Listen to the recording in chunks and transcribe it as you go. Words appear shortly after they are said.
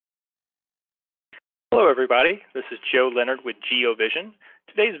Hello everybody, this is Joe Leonard with GeoVision.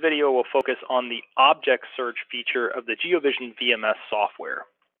 Today's video will focus on the object search feature of the GeoVision VMS software.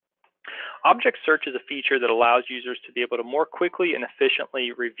 Object search is a feature that allows users to be able to more quickly and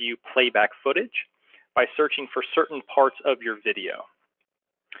efficiently review playback footage by searching for certain parts of your video.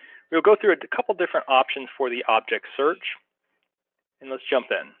 We'll go through a couple different options for the object search, and let's jump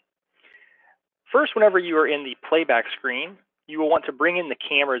in. First, whenever you are in the playback screen, you will want to bring in the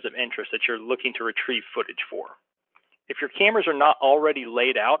cameras of interest that you're looking to retrieve footage for. If your cameras are not already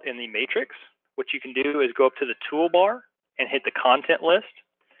laid out in the matrix, what you can do is go up to the toolbar and hit the content list,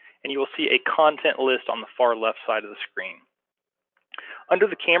 and you will see a content list on the far left side of the screen. Under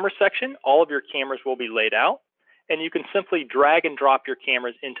the camera section, all of your cameras will be laid out, and you can simply drag and drop your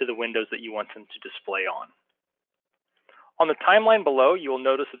cameras into the windows that you want them to display on. On the timeline below, you will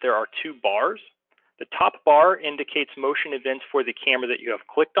notice that there are two bars. The top bar indicates motion events for the camera that you have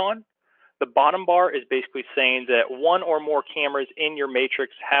clicked on. The bottom bar is basically saying that one or more cameras in your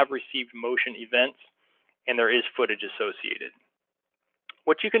matrix have received motion events and there is footage associated.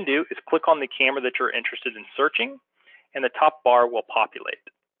 What you can do is click on the camera that you're interested in searching and the top bar will populate.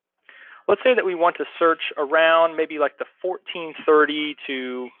 Let's say that we want to search around maybe like the 1430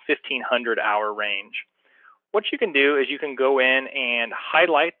 to 1500 hour range. What you can do is you can go in and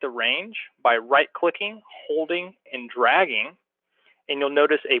highlight the range by right-clicking, holding, and dragging, and you'll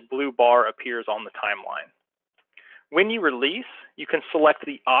notice a blue bar appears on the timeline. When you release, you can select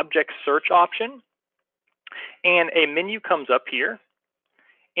the object search option, and a menu comes up here.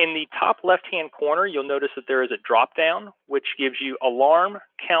 In the top left-hand corner, you'll notice that there is a drop-down, which gives you alarm,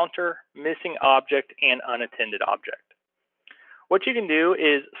 counter, missing object, and unattended object. What you can do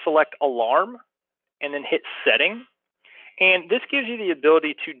is select alarm, and then hit setting. And this gives you the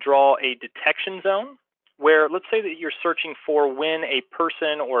ability to draw a detection zone where, let's say that you're searching for when a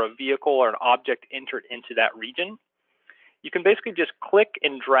person or a vehicle or an object entered into that region. You can basically just click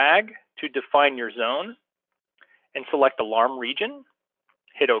and drag to define your zone and select alarm region,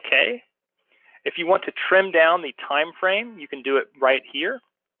 hit OK. If you want to trim down the time frame, you can do it right here.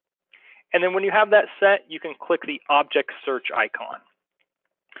 And then when you have that set, you can click the object search icon.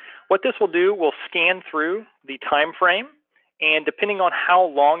 What this will do will scan through the time frame, and depending on how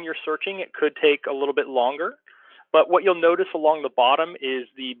long you're searching, it could take a little bit longer. But what you'll notice along the bottom is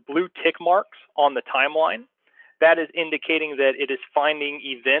the blue tick marks on the timeline. That is indicating that it is finding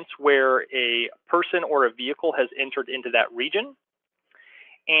events where a person or a vehicle has entered into that region.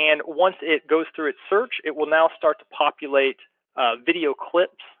 And once it goes through its search, it will now start to populate video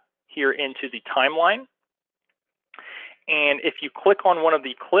clips here into the timeline. And if you click on one of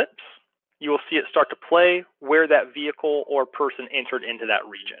the clips, you will see it start to play where that vehicle or person entered into that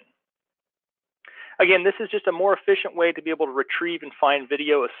region. Again, this is just a more efficient way to be able to retrieve and find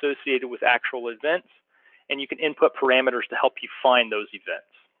video associated with actual events, and you can input parameters to help you find those events.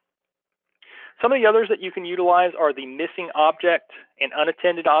 Some of the others that you can utilize are the missing object and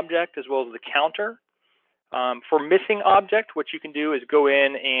unattended object, as well as the counter. For missing object, what you can do is go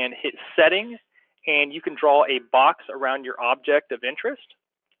in and hit setting, and you can draw a box around your object of interest.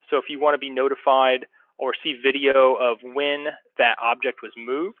 So if you want to be notified or see video of when that object was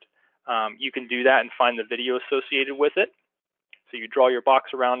moved, you can do that and find the video associated with it. So you draw your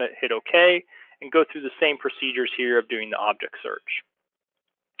box around it, hit OK, and go through the same procedures here of doing the object search.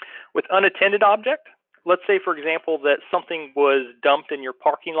 With unattended object, let's say, for example, that something was dumped in your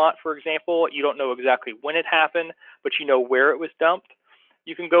parking lot, for example. You don't know exactly when it happened, but you know where it was dumped.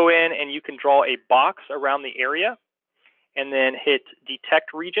 You can go in and you can draw a box around the area and then hit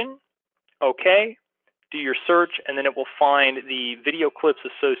detect region, OK, do your search, and then it will find the video clips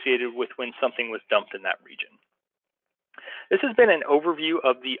associated with when something was dumped in that region. This has been an overview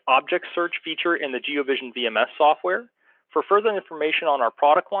of the object search feature in the GeoVision VMS software. For further information on our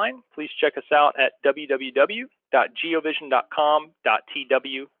product line, please check us out at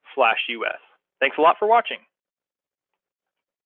www.geovision.com.tw/us. Thanks a lot for watching.